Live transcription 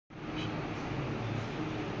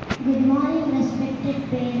Good morning, respected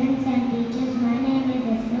parents and teachers. My name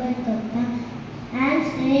is Gupta. I am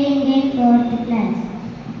studying in 4th class.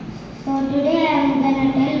 So today I am going to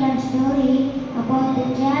tell one story about the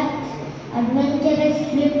Jack's adventurous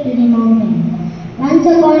trip to the mountain. Once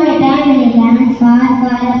upon a time in a land far,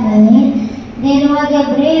 far away, there was a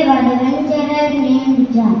brave adventurer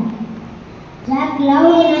named Jack. Jack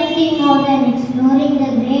loved nothing more than exploring the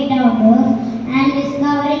great outdoors and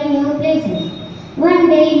discovering new places. One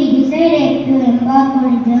day he decided to embark on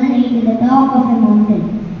a journey to the top of a mountain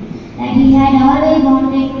that he had always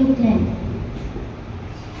wanted to climb.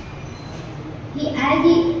 He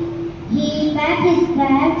packed his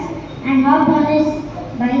bags and hopped on his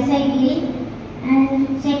bicycle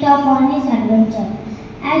and set off on his adventure.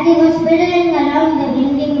 As he was pedaling along the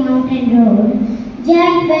winding mountain road,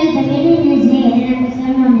 Jack felt the wind in his hair and the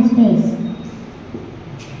sun on his face.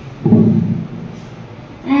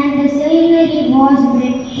 And the scenery was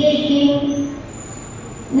breathtaking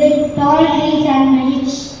with tall trees and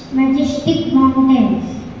majestic mountains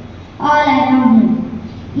all around him.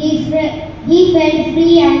 He felt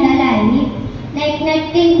free and alive, like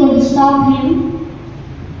nothing could stop him.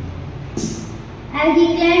 As he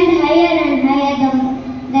climbed higher and higher,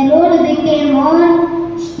 the road became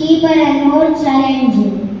more steeper and more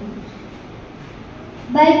challenging.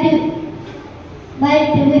 But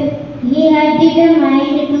he had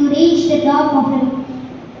determined to reach the top of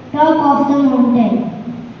the mountain.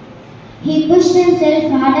 He pushed himself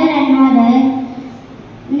harder and harder,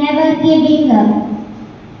 never giving up.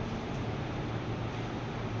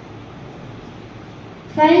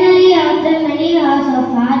 Finally, after many hours of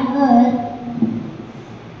hard work,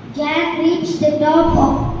 Jack reached the top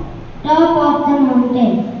of the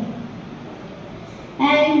mountain.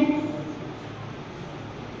 And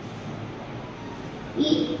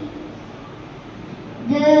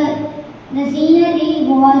the scenery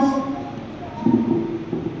was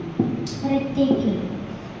breathtaking,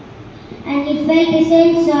 and he felt a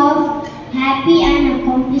sense of happy and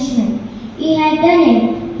accomplishment. He had done it.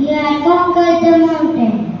 He had conquered the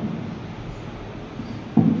mountain.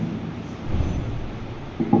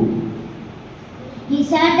 He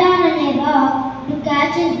sat down on a rock to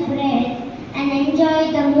catch his breath and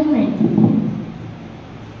enjoy the moment.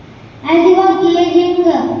 As he was gazing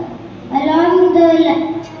along the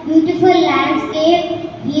beautiful landscape,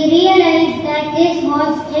 he realized that this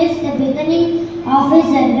was just the beginning of his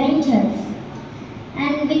adventures.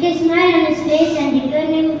 And with a smile on his face and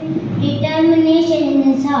determination in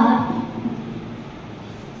his heart,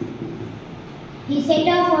 he set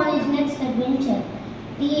off on his next adventure.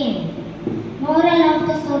 The end. Moral of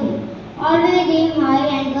the story: always aim high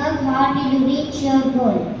and work hard till you reach your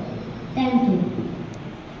goal. Thank you.